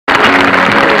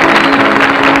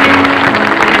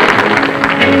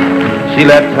She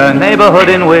left her neighborhood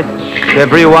in which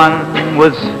everyone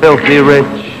was filthy rich.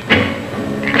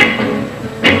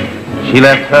 She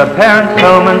left her parents'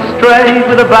 home and strayed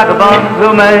with a vagabond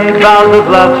who made vows of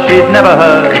love she'd never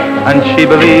heard, and she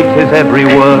believed his every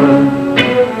word.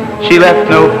 She left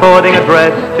no forwarding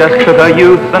address, just took her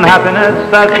youth and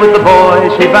happiness, as with the boy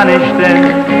she vanished in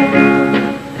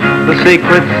the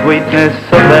secret sweetness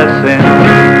of their sin.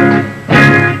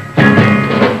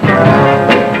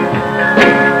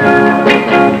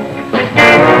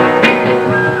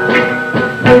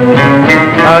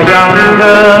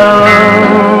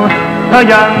 A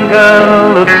young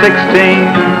girl of 16,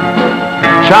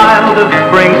 child of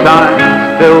springtime,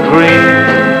 still green,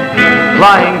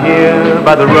 lying here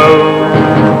by the road.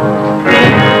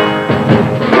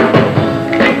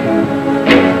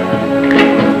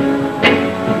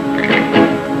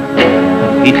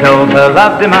 He told her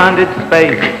love demanded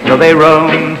space, so they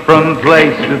roamed from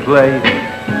place to place.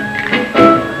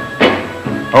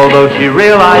 Although she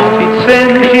realized she'd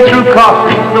sinned, she threw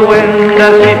caution to the wind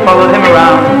as she followed him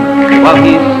around, while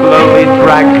he slowly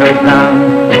dragged her down.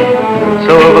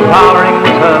 So overpowering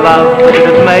was her love that it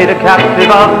had made a captive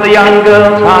of the young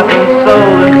girl's heart and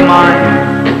soul and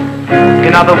mind.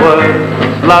 In other words,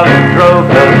 love drove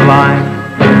her blind.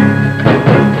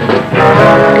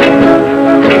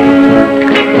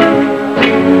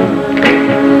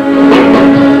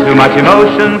 Too much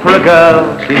emotion for a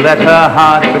girl, she let her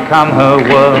heart become her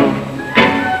world.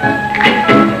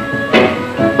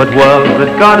 But worlds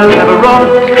that God has never wrought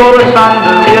fall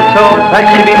asunder, we are taught. Had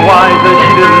she been wiser,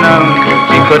 she'd have known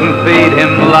she couldn't feed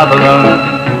him love alone.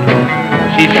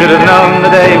 She should have known the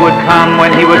day would come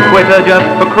when he would quit her just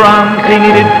for crumbs. He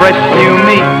needed fresh new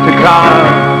meat to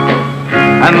carve,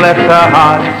 and left her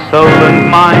heart, soul and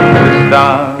mind to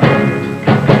starve.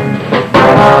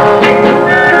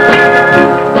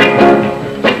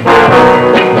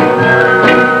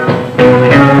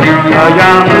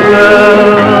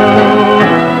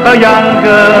 A young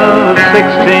girl of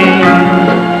 16,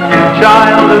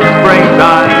 child of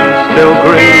springtime, still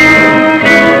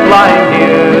green, lying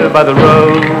here by the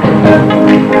road.